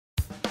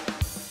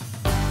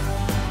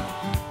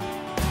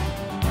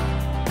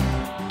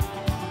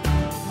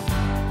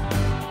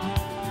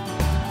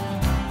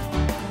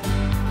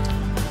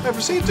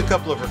received a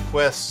couple of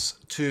requests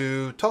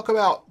to talk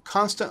about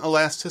constant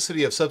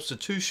elasticity of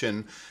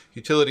substitution,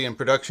 utility and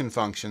production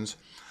functions.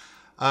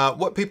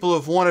 What people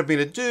have wanted me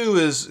to do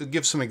is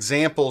give some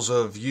examples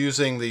of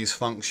using these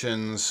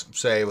functions,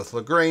 say with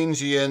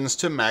Lagrangians,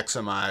 to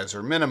maximize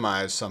or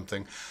minimize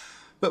something.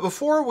 But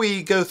before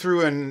we go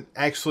through and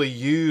actually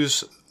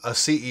use a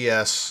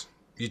CES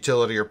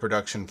utility or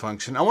production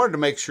function, I wanted to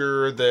make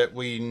sure that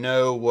we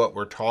know what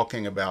we're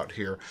talking about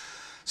here.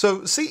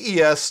 So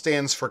CES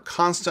stands for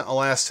constant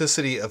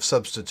elasticity of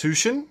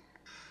substitution.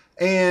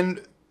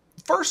 And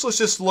first,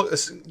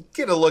 let's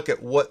get a look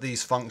at what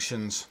these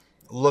functions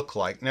look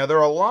like. Now, there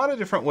are a lot of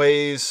different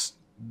ways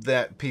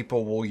that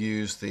people will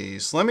use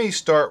these. Let me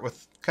start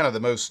with kind of the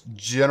most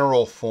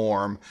general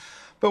form,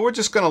 but we're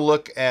just going to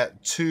look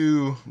at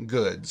two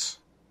goods.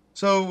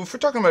 So if we're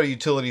talking about a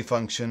utility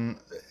function,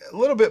 a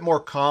little bit more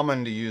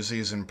common to use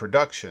these in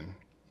production.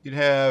 You'd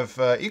have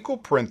equal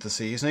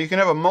parentheses. Now you can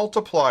have a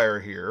multiplier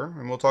here,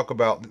 and we'll talk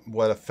about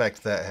what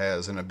effect that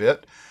has in a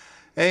bit.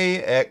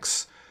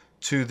 AX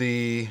to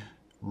the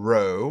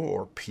row,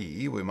 or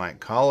P we might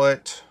call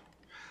it,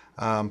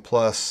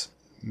 plus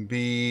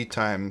B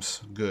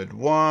times good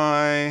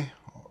Y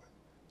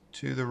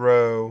to the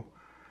row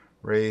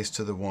raised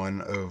to the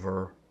 1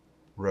 over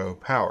row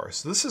power.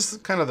 So this is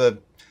kind of the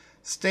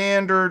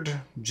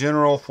standard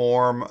general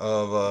form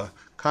of a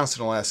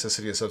constant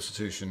elasticity of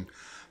substitution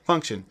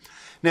function.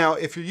 Now,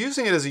 if you're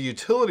using it as a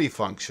utility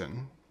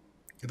function,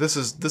 this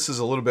is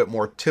a little bit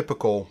more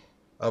typical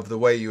of the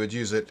way you would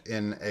use it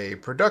in a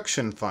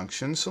production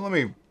function. So let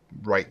me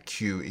write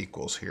Q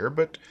equals here,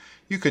 but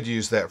you could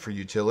use that for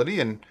utility,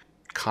 and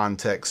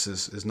context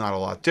is not a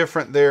lot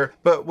different there.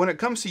 But when it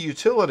comes to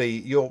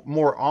utility, you'll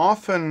more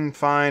often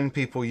find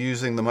people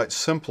using the much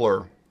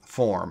simpler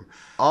form,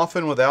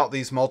 often without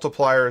these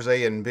multipliers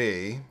A and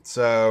B.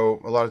 So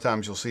a lot of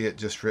times you'll see it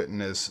just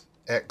written as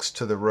X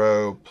to the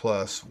row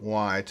plus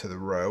Y to the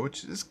row,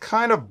 which is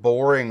kind of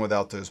boring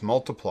without those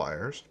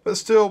multipliers, but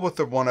still with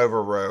the 1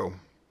 over row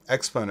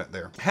exponent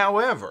there.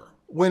 However,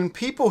 when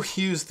people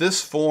use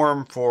this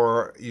form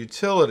for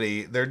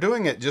utility, they're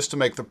doing it just to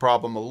make the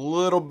problem a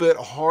little bit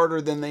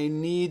harder than they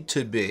need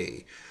to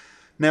be.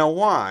 Now,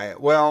 why?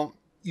 Well,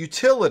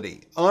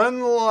 utility,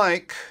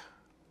 unlike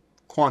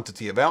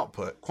quantity of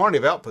output. Quantity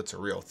of output's a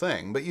real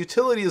thing, but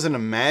utility is an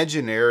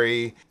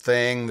imaginary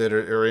thing that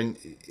are in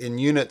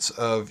units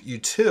of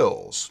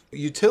utils.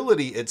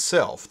 Utility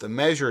itself, the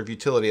measure of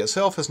utility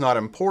itself, is not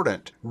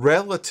important.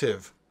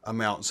 Relative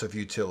amounts of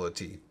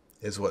utility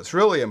is what's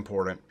really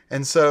important.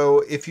 And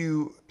so if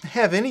you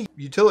have any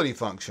utility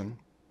function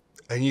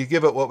and you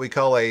give it what we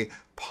call a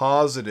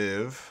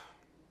positive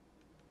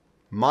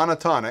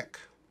monotonic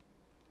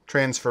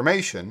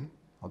transformation,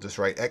 I'll just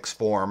write X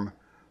form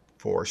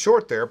for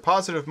short there,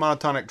 positive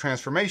monotonic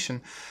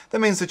transformation, that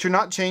means that you're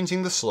not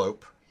changing the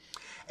slope,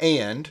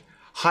 and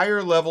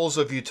higher levels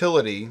of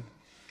utility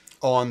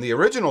on the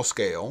original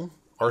scale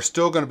are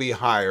still going to be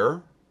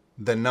higher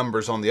than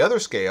numbers on the other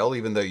scale,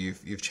 even though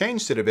you've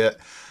changed it a bit.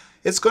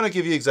 It's going to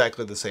give you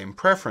exactly the same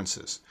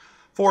preferences.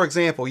 For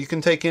example, you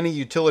can take any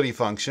utility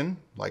function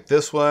like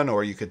this one,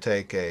 or you could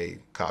take a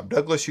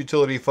Cobb-Douglas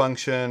utility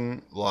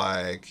function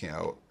like,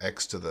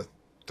 X to the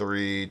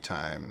 3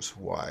 times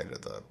Y to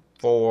the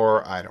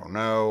 4, I don't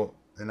know.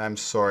 And I'm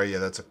sorry, yeah,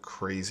 that's a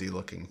crazy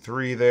looking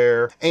 3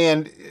 there.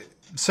 And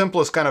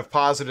simplest kind of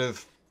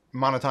positive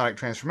monotonic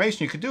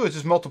transformation you could do is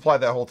just multiply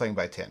that whole thing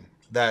by 10.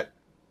 That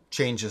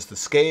changes the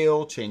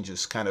scale,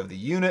 changes kind of the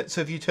units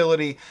of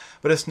utility,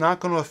 but it's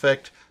not going to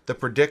affect the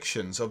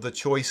predictions of the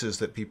choices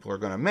that people are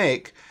going to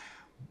make,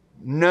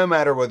 no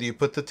matter whether you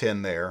put the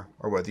 10 there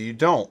or whether you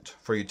don't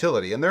for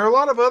utility. And there are a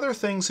lot of other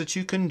things that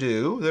you can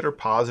do that are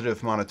positive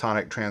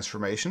monotonic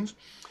transformations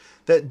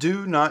that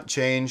do not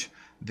change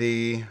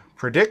the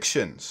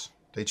predictions.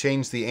 They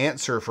change the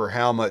answer for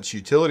how much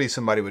utility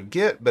somebody would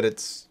get, but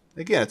it's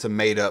a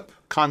made-up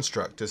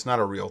construct. It's not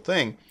a real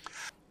thing.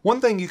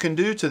 One thing you can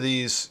do to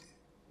these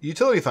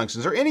utility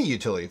functions, or any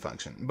utility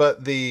function,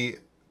 but the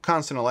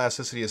constant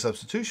elasticity of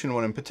substitution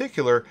one in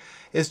particular,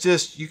 is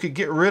just you could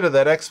get rid of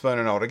that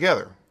exponent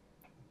altogether.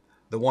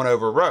 The 1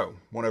 over row,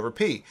 1 over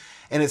P.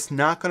 And it's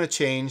not going to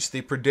change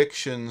the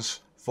predictions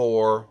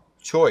for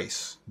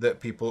choice that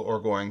people are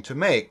going to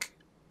make.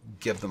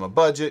 Give them a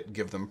budget,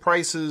 give them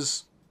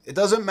prices. It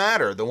doesn't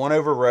matter. The 1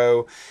 over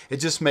row, it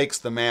just makes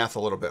the math a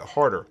little bit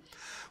harder.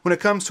 When it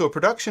comes to a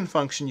production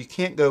function, you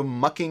can't go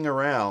mucking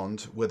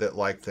around with it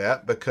like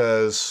that,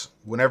 because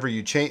whenever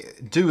you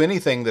do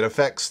anything that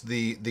affects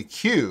the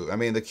Q, I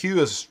mean, the Q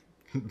is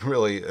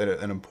really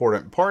an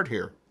important part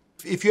here.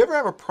 If you ever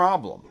have a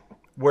problem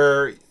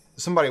where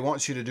somebody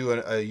wants you to do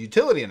a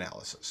utility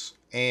analysis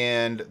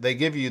and they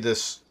give you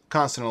this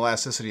constant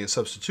elasticity of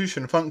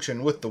substitution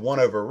function with the 1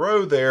 over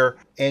row there,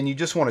 and you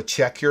just want to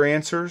check your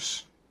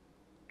answers,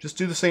 just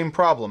do the same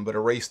problem, but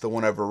erase the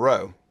 1 over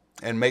row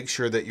and make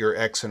sure that your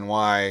X and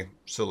Y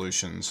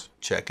solutions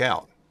check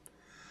out.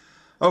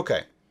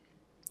 Okay,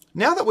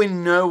 now that we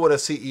know what a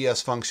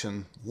CES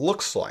function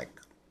looks like,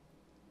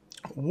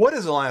 what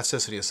is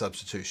elasticity of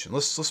substitution?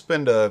 Let's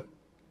spend a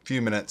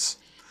few minutes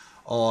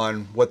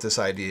on what this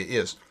idea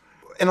is.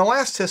 An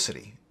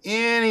elasticity,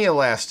 any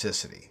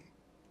elasticity,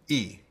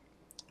 E,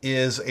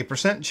 is a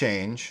percent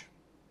change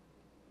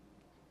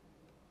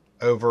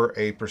over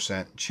a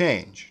percent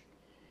change.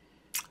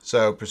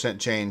 So percent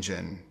change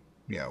in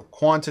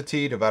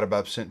quantity divided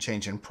by percent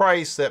change in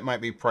price, that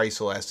might be price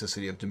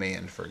elasticity of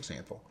demand, for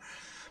example.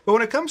 But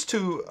when it comes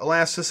to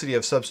elasticity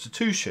of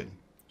substitution,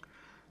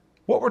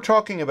 what we're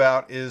talking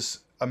about is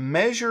a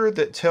measure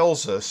that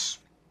tells us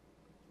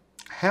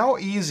how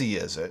easy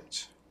is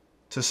it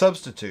to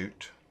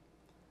substitute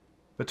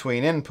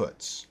between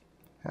inputs.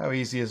 How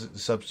easy is it to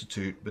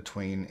substitute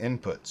between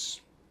inputs?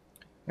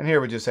 And here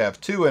we just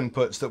have two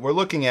inputs that we're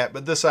looking at,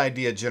 but this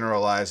idea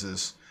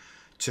generalizes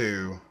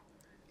to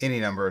any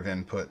number of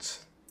inputs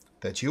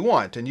that you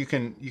want. And you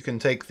can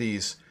take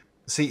these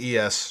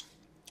CES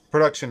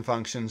production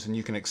functions and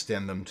you can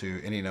extend them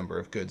to any number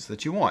of goods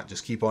that you want.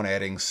 Just keep on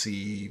adding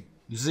C,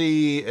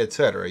 Z,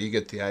 etc. You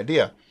get the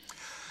idea.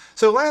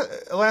 So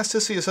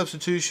elasticity of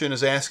substitution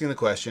is asking the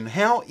question,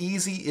 how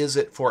easy is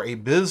it for a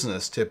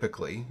business,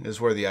 typically, is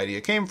where the idea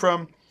came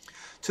from,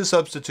 to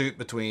substitute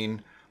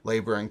between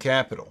labor and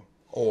capital,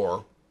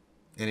 or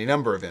any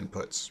number of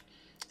inputs?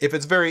 If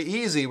it's very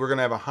easy, we're going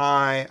to have a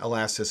high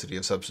elasticity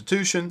of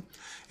substitution.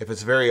 If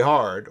it's very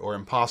hard or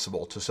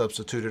impossible to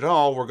substitute at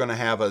all, we're going to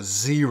have a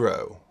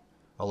zero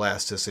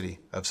elasticity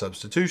of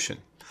substitution.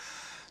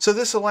 So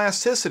this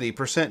elasticity,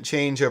 percent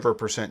change over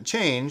percent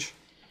change,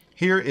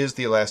 here is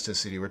the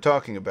elasticity we're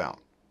talking about.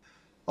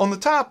 On the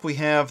top, we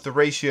have the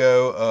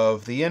ratio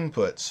of the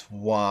inputs,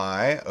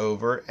 y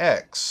over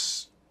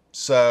x.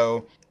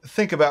 So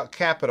think about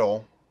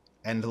capital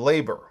and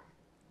labor.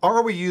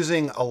 Are we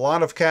using a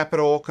lot of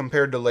capital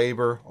compared to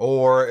labor?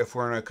 Or if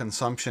we're in a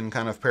consumption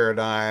kind of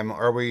paradigm,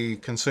 are we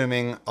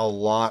consuming a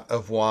lot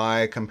of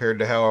y compared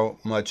to how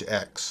much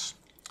x?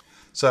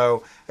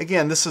 So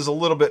again, this is a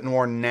little bit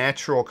more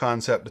natural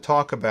concept to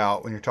talk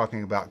about when you're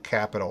talking about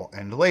capital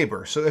and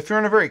labor. So if you're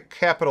in a very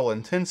capital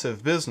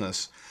intensive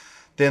business,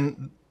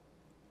 then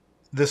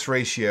this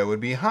ratio would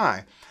be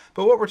high.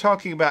 But what we're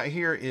talking about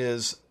here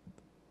is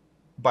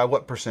by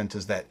what percent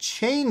is that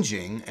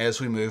changing as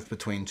we move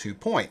between 2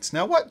 points.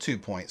 Now what 2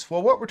 points?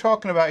 Well, what we're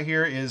talking about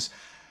here is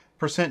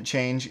percent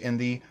change in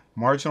the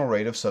marginal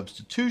rate of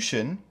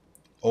substitution,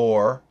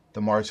 or the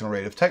marginal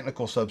rate of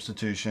technical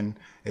substitution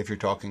if you're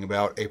talking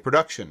about a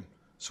production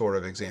sort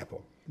of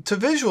example. To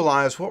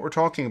visualize what we're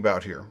talking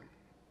about here,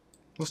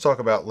 let's talk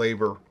about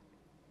labor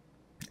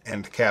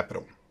and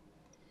capital.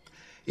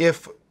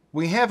 If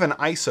we have an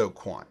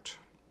isoquant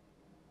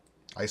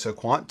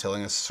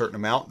telling us a certain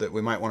amount that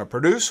we might want to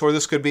produce, or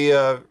this could be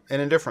an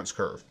indifference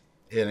curve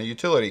in a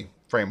utility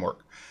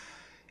framework.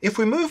 If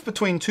we move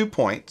between 2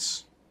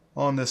 points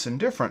on this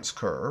indifference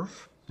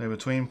curve, say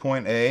between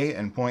point A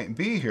and point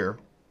B here,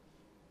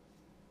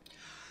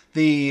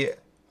 the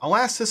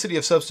elasticity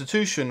of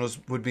substitution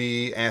would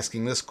be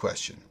asking this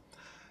question.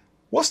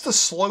 What's the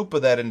slope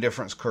of that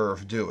indifference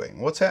curve doing?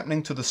 What's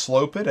happening to the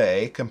slope at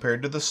A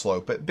compared to the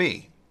slope at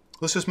B?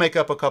 Let's just make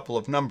up a couple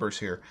of numbers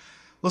here.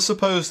 Let's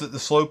suppose that the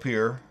slope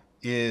here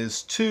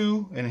is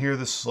 2 and here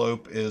the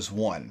slope is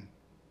 1.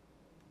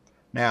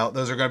 Now,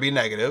 those are going to be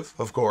negative,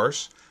 of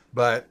course,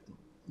 but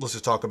let's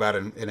just talk about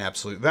it in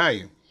absolute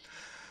value.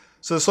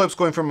 So the slope's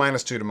going from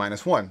 -2 to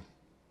 -1.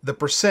 The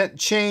percent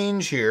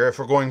change here, if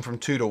we're going from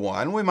 2 to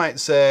 1, we might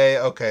say,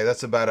 okay,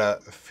 that's about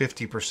a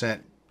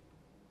 50%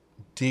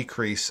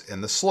 decrease in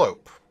the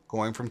slope,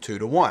 going from 2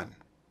 to 1.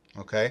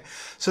 Okay,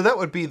 so that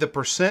would be the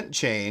percent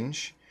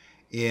change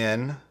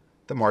in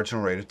the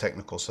marginal rate of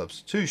technical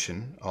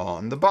substitution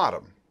on the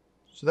bottom.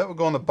 So that would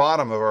go on the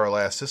bottom of our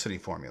elasticity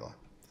formula.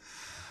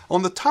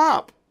 On the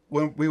top,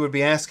 we would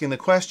be asking the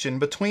question,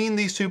 between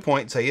these 2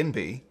 points, A and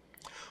B,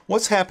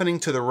 what's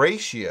happening to the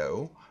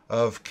ratio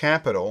of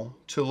capital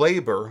to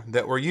labor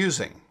that we're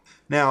using?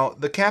 Now,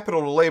 the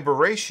capital to labor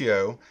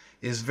ratio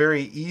is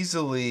very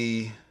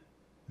easily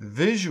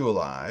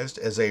visualized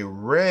as a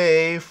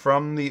ray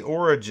from the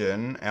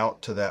origin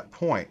out to that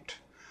point.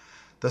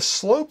 The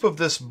slope of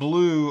this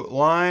blue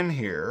line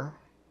here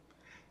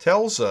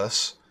tells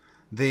us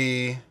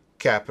the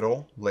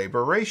capital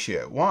labor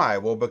ratio. Why?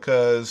 Well,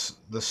 because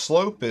the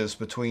slope is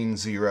between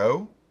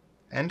 0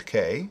 and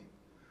k,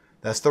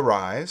 that's the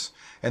rise,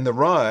 and the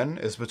run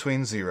is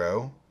between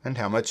 0 and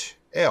how much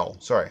L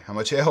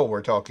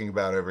we're talking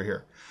about over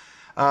here.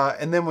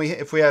 And then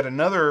if we add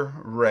another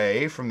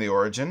ray from the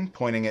origin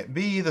pointing at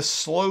B, the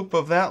slope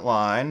of that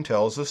line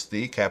tells us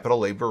the capital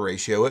labor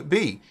ratio at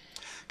B.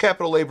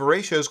 Capital labor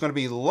ratio is going to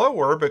be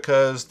lower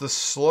because the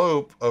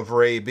slope of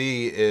ray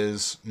B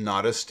is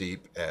not as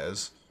steep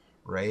as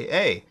ray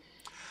A.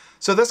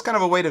 So that's kind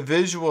of a way to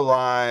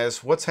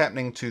visualize what's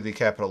happening to the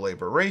capital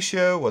labor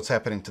ratio, what's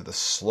happening to the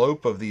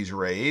slope of these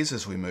rays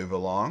as we move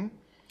along.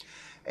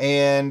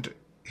 And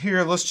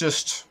here, let's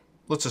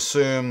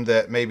assume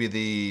that maybe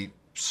the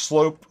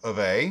slope of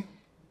ray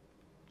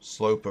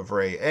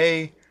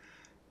A,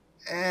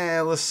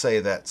 let's say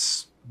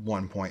that's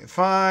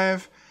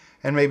 1.5,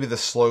 and maybe the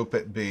slope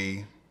at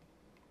B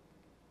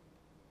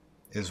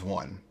is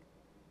 1.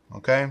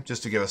 Okay,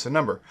 just to give us a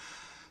number.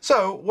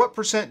 So what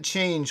percent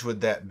change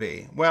would that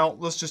be? Well,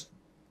 let's just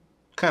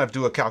kind of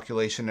do a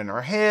calculation in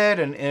our head.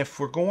 And if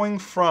we're going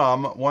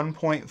from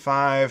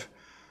 1.5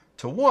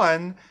 to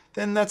 1,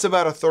 then that's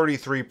about a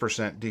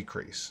 33%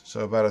 decrease.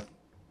 So about a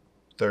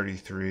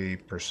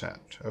 33%,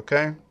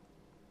 okay?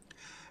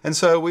 And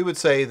so we would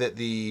say that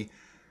the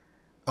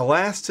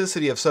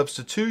elasticity of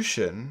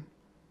substitution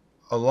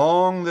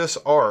along this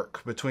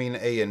arc between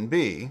A and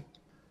B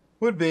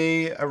would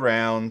be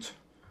around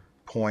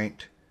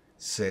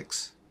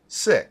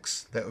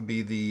 0.66. That would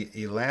be the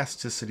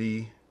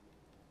elasticity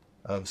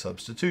of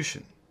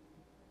substitution.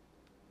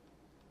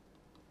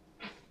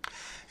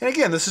 And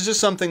again, this is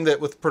just something that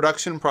with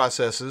production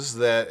processes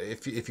that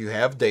if you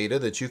have data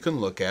that you can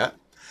look at,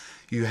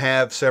 you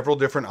have several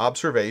different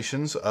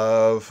observations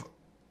of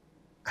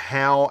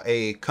how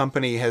a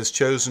company has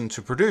chosen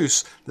to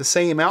produce the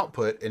same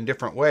output in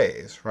different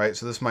ways, right?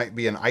 So this might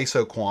be an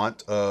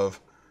isoquant of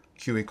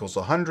Q equals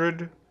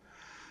 100.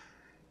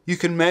 You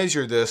can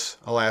measure this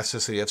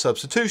elasticity of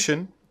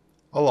substitution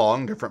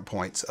along different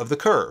points of the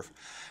curve.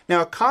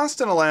 Now, a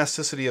constant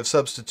elasticity of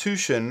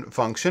substitution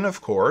function,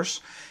 of course,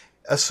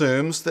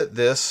 assumes that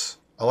this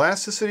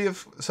elasticity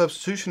of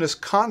substitution is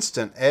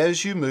constant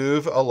as you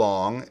move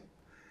along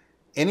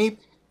any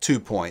 2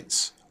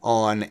 points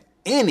on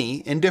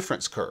any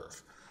indifference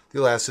curve. The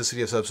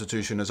elasticity of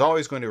substitution is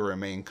always going to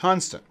remain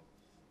constant.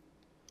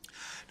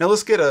 Now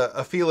let's get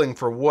a feeling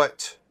for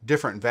what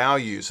different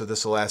values of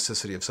this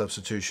elasticity of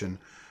substitution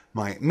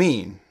might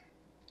mean.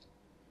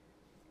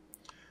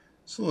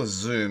 So let's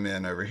zoom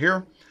in over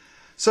here.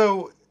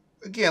 So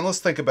again, let's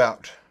think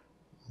about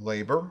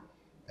labor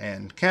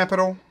and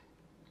capital.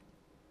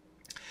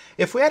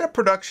 If we had a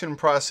production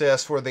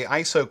process where the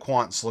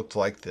isoquants looked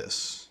like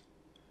this,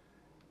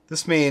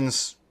 this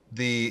means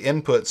the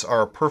inputs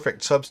are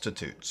perfect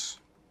substitutes.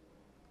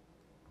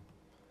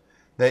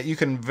 That you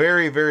can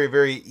very, very,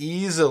 very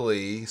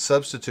easily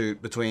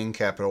substitute between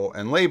capital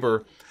and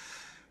labor.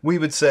 We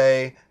would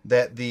say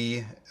that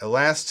the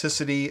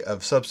elasticity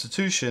of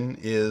substitution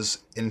is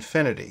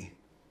infinity.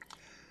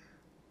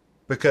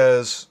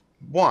 Because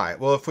why?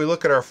 Well, if we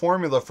look at our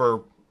formula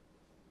for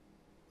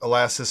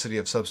elasticity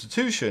of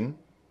substitution,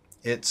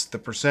 it's the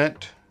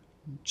percent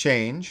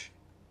change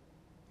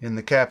in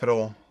the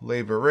capital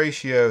labor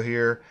ratio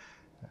here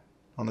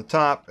on the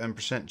top and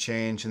percent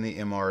change in the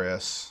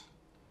MRS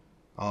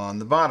on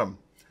the bottom.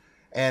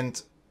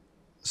 And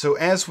so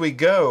as we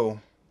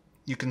go,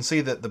 you can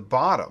see that the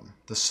bottom,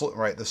 the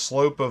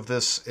slope of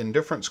this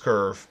indifference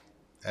curve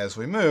as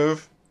we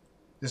move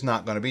is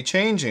not going to be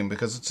changing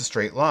because it's a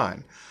straight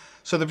line.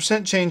 So the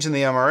percent change in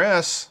the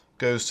MRS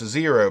goes to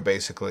 0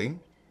 basically.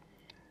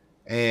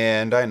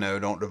 And I know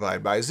don't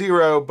divide by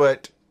 0,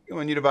 but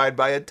when you divide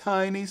by a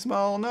tiny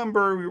small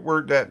number,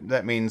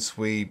 that means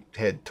we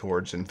head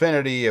towards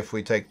infinity if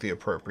we take the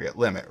appropriate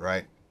limit,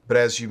 right? But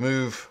as you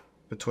move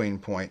between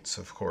points,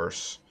 of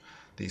course,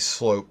 the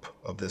slope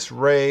of this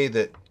ray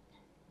that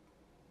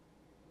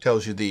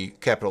tells you the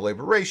capital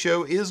labor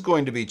ratio is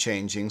going to be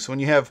changing. So when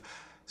you have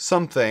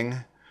something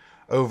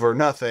over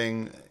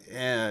nothing,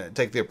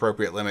 take the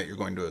appropriate limit, you're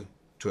going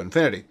to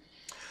infinity.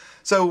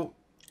 So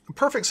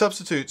perfect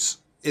substitutes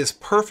is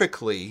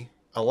perfectly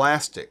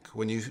elastic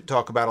when you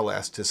talk about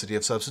elasticity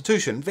of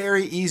substitution.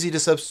 Very easy to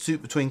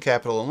substitute between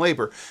capital and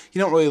labor. You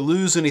don't really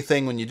lose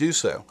anything when you do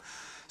so.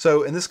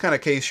 So in this kind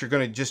of case, you're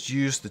going to just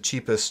use the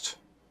cheapest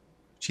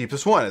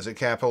one. Is it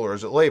capital or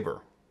is it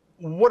labor?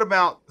 What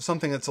about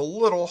something that's a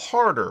little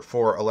harder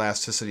for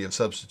elasticity of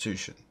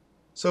substitution?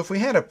 So if we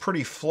had a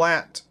pretty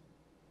flat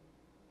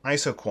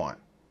isoquant,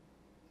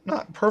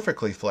 not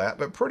perfectly flat,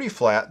 but pretty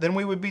flat, then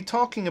we would be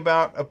talking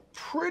about a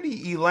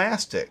pretty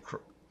elastic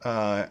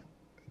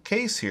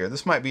case here.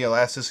 This might be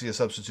elasticity of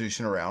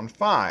substitution around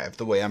 5,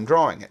 the way I'm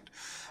drawing it.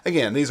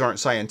 Again, these aren't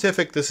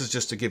scientific. This is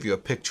just to give you a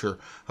picture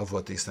of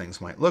what these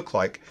things might look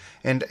like.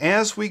 And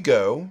as we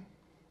go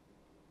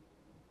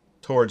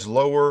towards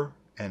lower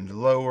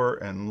and lower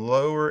and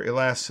lower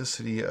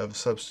elasticity of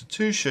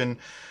substitution,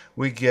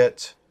 we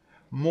get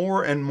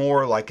more and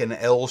more like an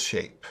L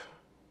shape.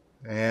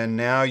 And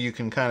now you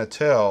can kind of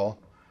tell,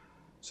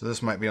 so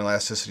this might be an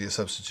elasticity of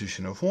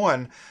substitution of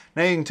 1.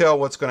 Now you can tell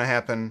what's going to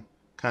happen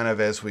kind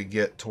of as we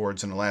get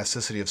towards an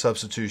elasticity of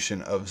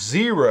substitution of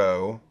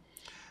 0.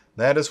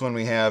 That is when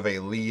we have a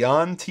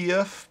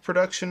Leontief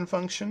production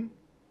function,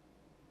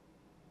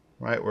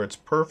 right, where it's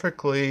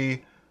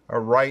perfectly a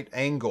right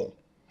angle.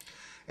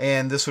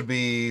 And this would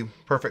be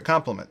perfect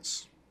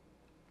complements.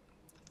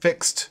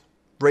 Fixed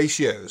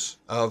ratios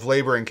of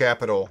labor and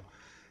capital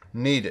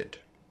needed.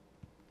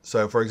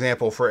 So for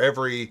example, for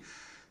every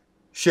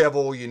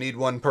shovel you need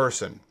 1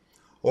 person.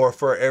 Or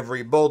for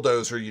every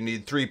bulldozer you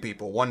need 3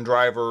 people. 1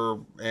 driver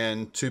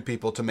and 2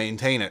 people to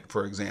maintain it,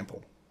 for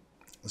example.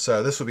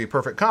 So this would be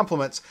perfect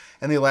complements,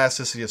 and the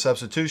elasticity of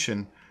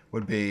substitution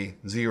would be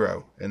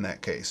 0 in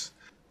that case.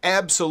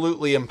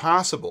 Absolutely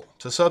impossible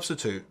to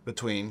substitute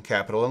between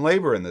capital and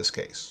labor in this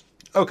case.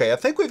 Okay, I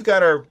think we've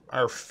got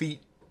our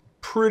feet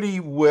pretty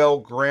well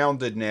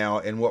grounded now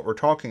in what we're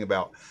talking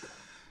about.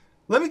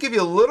 Let me give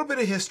you a little bit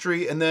of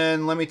history, and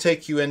then let me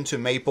take you into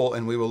Maple,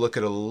 and we will look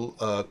at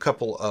a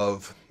couple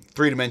of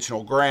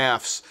three-dimensional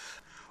graphs.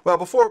 Well,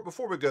 before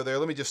we go there,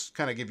 let me just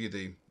kind of give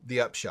you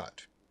the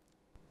upshot.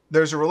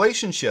 There's a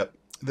relationship.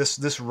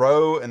 This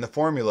row and the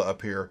formula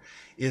up here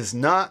is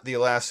not the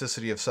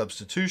elasticity of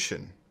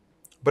substitution,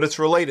 but it's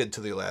related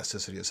to the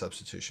elasticity of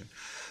substitution.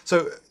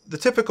 So the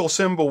typical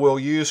symbol we'll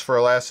use for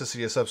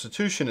elasticity of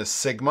substitution is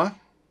sigma,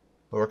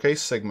 lowercase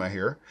sigma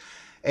here.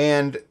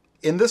 And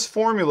in this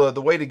formula, the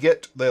way to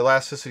get the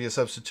elasticity of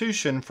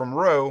substitution from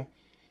rho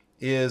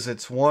is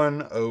it's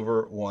 1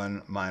 over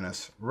 1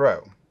 minus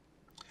rho.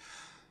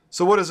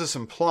 So what does this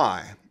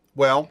imply?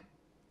 Well,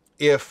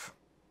 if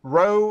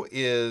rho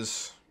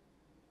is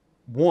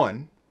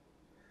 1,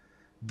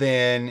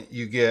 then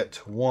you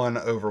get 1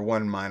 over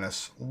 1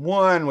 minus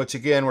 1, which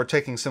again, we're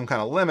taking some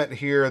kind of limit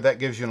here. That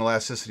gives you an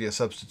elasticity of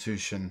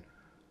substitution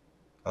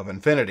of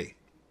infinity.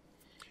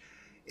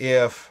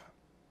 If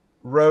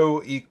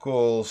rho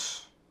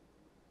equals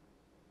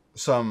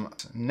some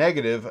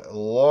negative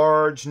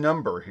large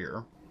number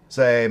here,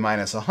 say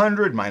minus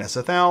 100, minus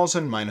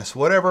 1,000, minus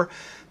whatever,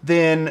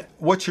 then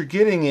what you're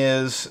getting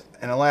is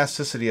an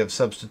elasticity of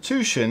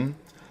substitution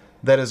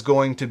that is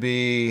going to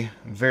be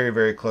very,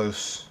 very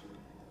close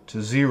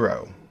to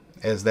 0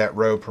 as that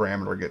rho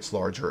parameter gets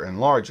larger and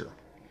larger.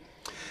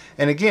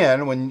 And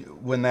again,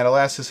 when that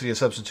elasticity of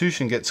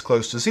substitution gets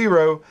close to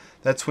 0,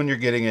 that's when you're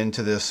getting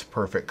into this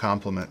perfect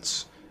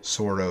complements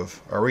sort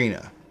of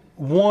arena.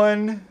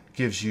 1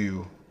 gives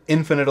you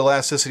infinite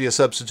elasticity of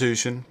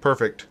substitution,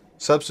 perfect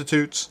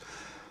substitutes.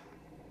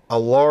 A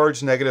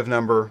large negative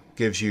number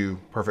gives you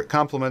perfect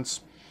complements.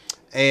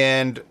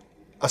 And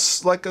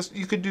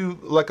you could do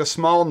like a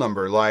small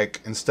number, like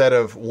instead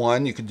of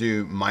 1, you could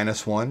do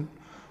minus 1,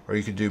 or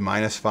you could do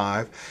minus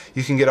 5.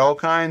 You can get all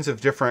kinds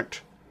of different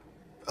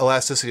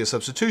elasticity of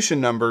substitution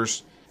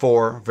numbers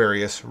for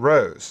various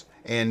rows.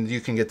 And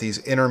you can get these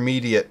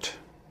intermediate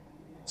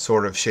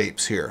sort of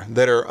shapes here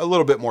that are a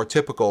little bit more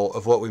typical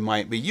of what we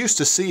might be used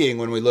to seeing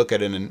when we look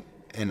at an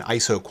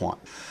isoquant.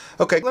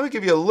 Okay, let me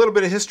give you a little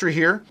bit of history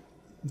here.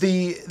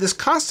 This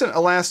constant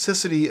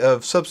elasticity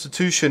of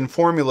substitution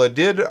formula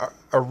did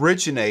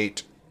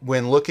originate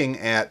when looking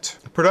at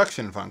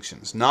production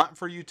functions, not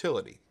for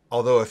utility,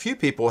 although a few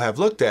people have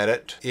looked at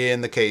it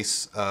in the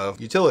case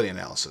of utility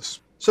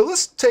analysis. So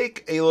let's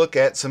take a look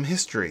at some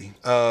history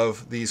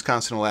of these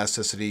constant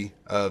elasticity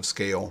of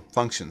scale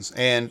functions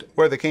and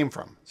where they came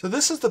from. So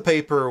this is the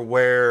paper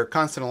where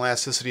constant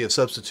elasticity of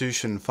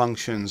substitution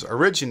functions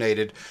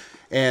originated,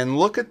 and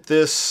look at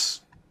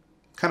this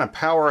kind of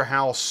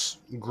powerhouse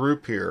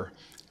group here.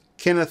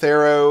 Kenneth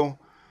Arrow,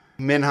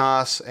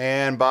 Minhas,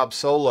 and Bob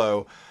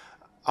Solow.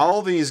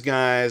 All these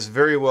guys,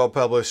 very well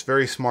published,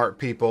 very smart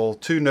people,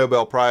 2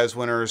 Nobel Prize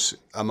winners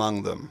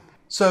among them.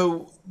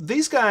 So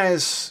these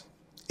guys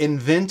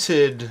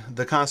invented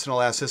the constant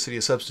elasticity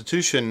of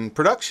substitution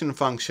production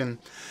function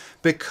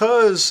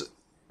because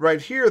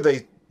right here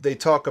they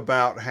talk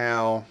about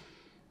how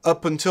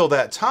up until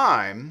that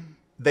time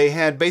they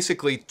had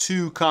basically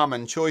 2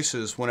 common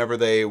choices whenever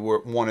they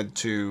wanted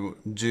to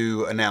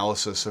do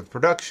analysis of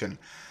production.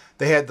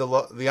 They had the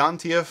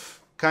Leontief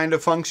kind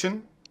of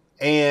function,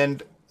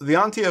 and the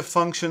Leontief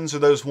functions are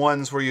those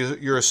ones where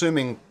you're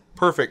assuming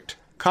perfect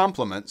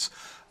complements,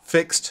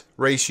 fixed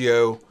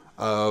ratio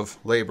of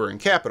labor and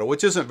capital,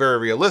 which isn't very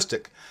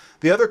realistic.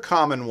 The other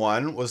common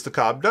one was the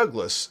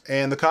Cobb-Douglas,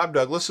 and the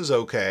Cobb-Douglas is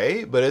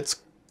okay, but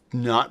it's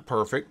not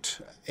perfect.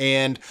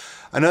 And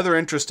another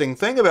interesting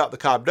thing about the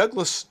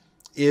Cobb-Douglas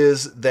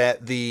is that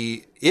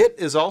it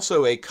is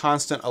also a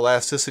constant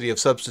elasticity of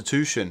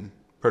substitution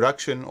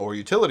production or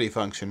utility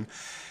function.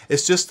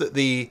 It's just that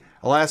the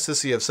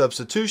elasticity of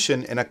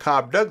substitution in a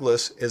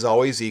Cobb-Douglas is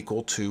always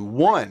equal to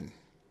 1.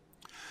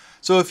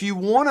 So if you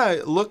want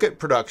to look at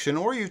production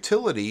or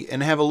utility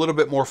and have a little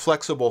bit more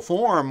flexible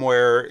form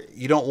where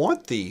you don't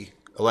want the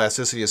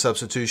elasticity of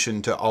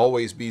substitution to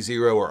always be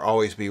 0 or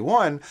always be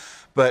 1,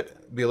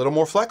 but be a little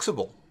more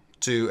flexible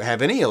to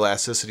have any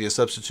elasticity of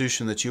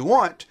substitution that you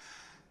want,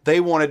 they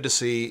wanted to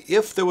see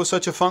if there was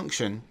such a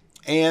function,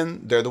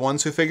 and they're the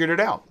ones who figured it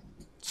out.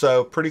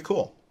 So pretty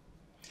cool.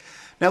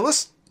 Now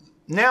let's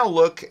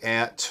look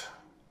at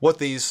what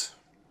these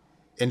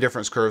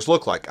indifference curves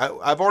look like.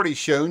 I've already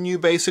shown you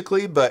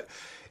basically, but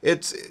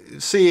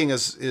seeing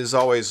is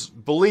always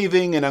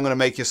believing, and I'm going to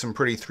make you some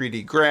pretty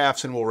 3D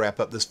graphs, and we'll wrap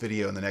up this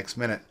video in the next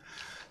minute.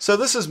 So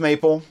this is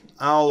Maple.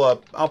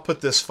 I'll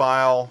put this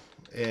file,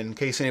 in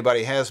case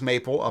anybody has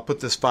Maple, I'll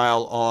put this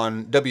file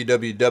on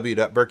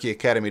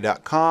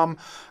www.berkeyacademy.com.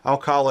 I'll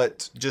call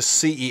it just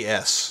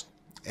CES,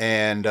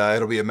 and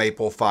it'll be a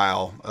Maple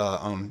file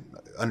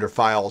under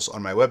files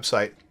on my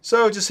website.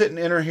 So just hitting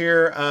enter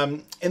here.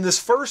 In this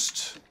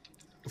first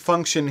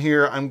function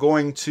here, I'm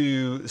going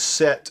to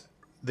set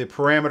the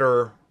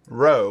parameter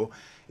rho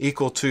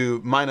equal to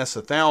minus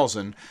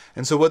 1,000.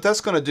 And so what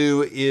that's going to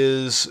do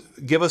is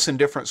give us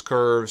indifference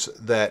curves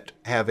that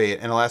have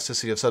an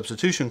elasticity of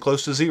substitution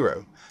close to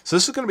 0. So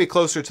this is going to be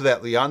closer to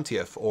that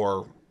Leontief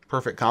or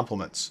perfect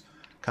complements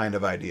kind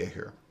of idea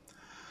here.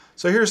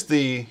 So here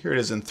it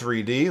is in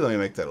 3D. Let me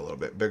make that a little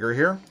bit bigger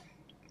here.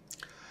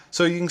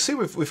 So you can see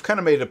we've kind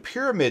of made a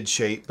pyramid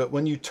shape, but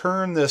when you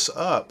turn this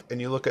up and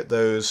you look at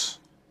those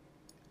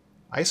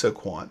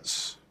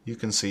isoquants, you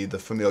can see the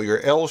familiar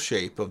L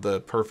shape of the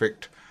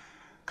perfect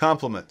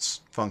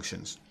complements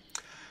functions.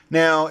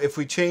 Now, if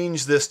we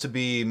change this to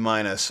be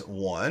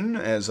 -1,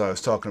 as I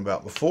was talking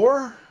about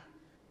before,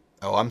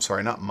 oh, I'm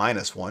sorry, not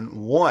 -1,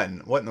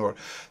 1. What in the world?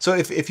 So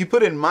if you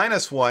put in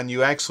 -1,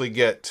 you actually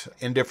get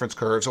indifference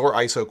curves or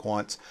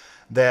isoquants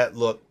that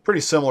look pretty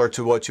similar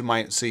to what you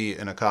might see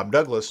in a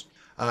Cobb-Douglas.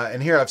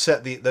 And here I've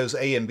set those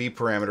A and B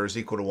parameters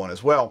equal to 1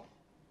 as well.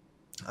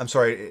 I'm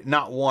sorry,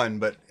 not 1,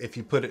 but if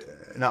you put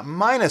it, not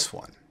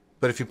 -1,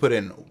 but if you put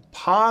in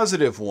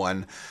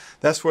 +1,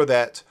 that's where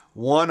that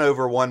 1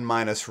 over 1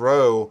 minus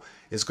rho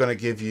is going to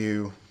give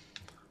you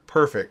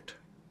perfect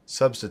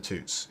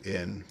substitutes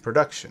in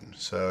production.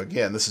 So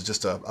again, this is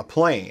just a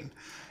plane.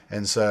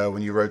 And so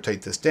when you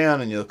rotate this down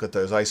and you look at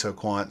those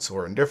isoquants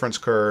or indifference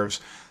curves,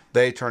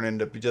 they turn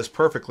into just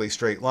perfectly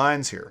straight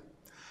lines here.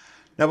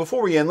 Now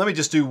before we end, let me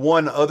just do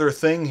one other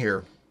thing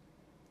here.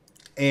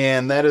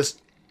 And that is,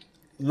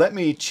 let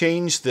me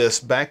change this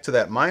back to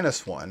that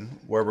 -1,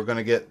 where we're going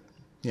to get,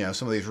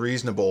 some of these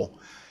reasonable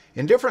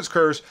indifference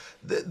curves.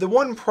 The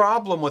one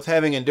problem with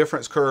having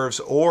indifference curves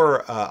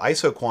or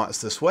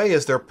isoquants this way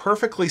is they're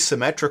perfectly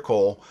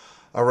symmetrical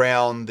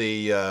around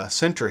the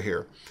center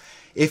here.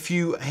 If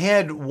you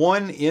had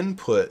one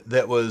input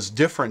that was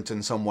different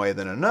in some way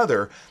than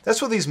another,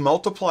 that's where these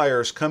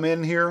multipliers come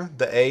in here,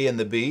 the A and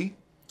the B.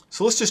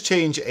 So let's just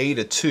change A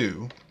to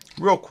 2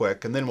 real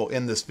quick, and then we'll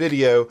end this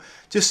video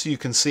just so you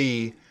can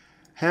see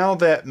how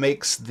that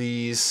makes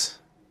these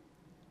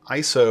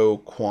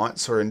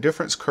isoquants or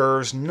indifference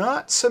curves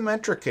not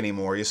symmetric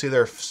anymore. You see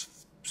they're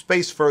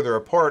spaced further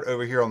apart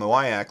over here on the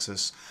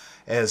y-axis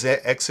as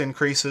x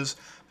increases,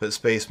 but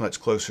spaced much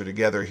closer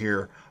together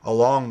here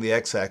along the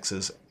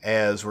x-axis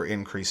as we're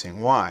increasing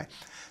y.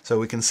 So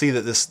we can see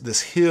that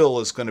this hill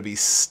is going to be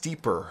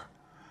steeper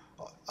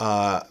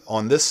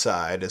on this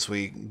side as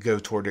we go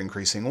toward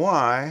increasing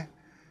y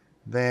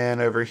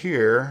than over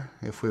here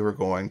if we were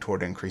going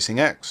toward increasing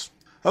x.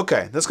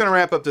 Okay, that's going to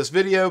wrap up this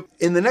video.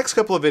 In the next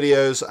couple of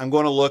videos, I'm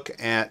going to look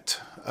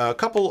at a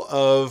couple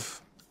of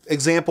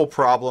example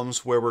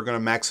problems where we're going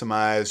to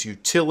maximize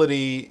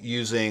utility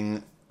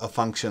using a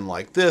function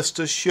like this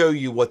to show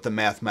you what the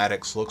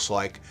mathematics looks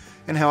like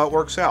and how it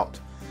works out.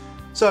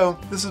 So,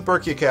 this is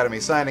Berkey Academy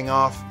signing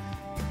off.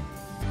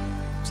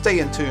 Stay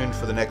in tune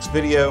for the next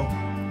video,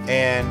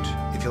 and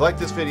if you like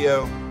this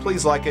video,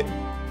 please like it,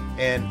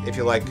 and if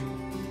you like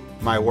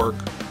my work,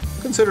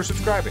 consider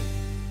subscribing.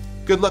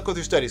 Good luck with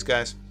your studies,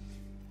 guys.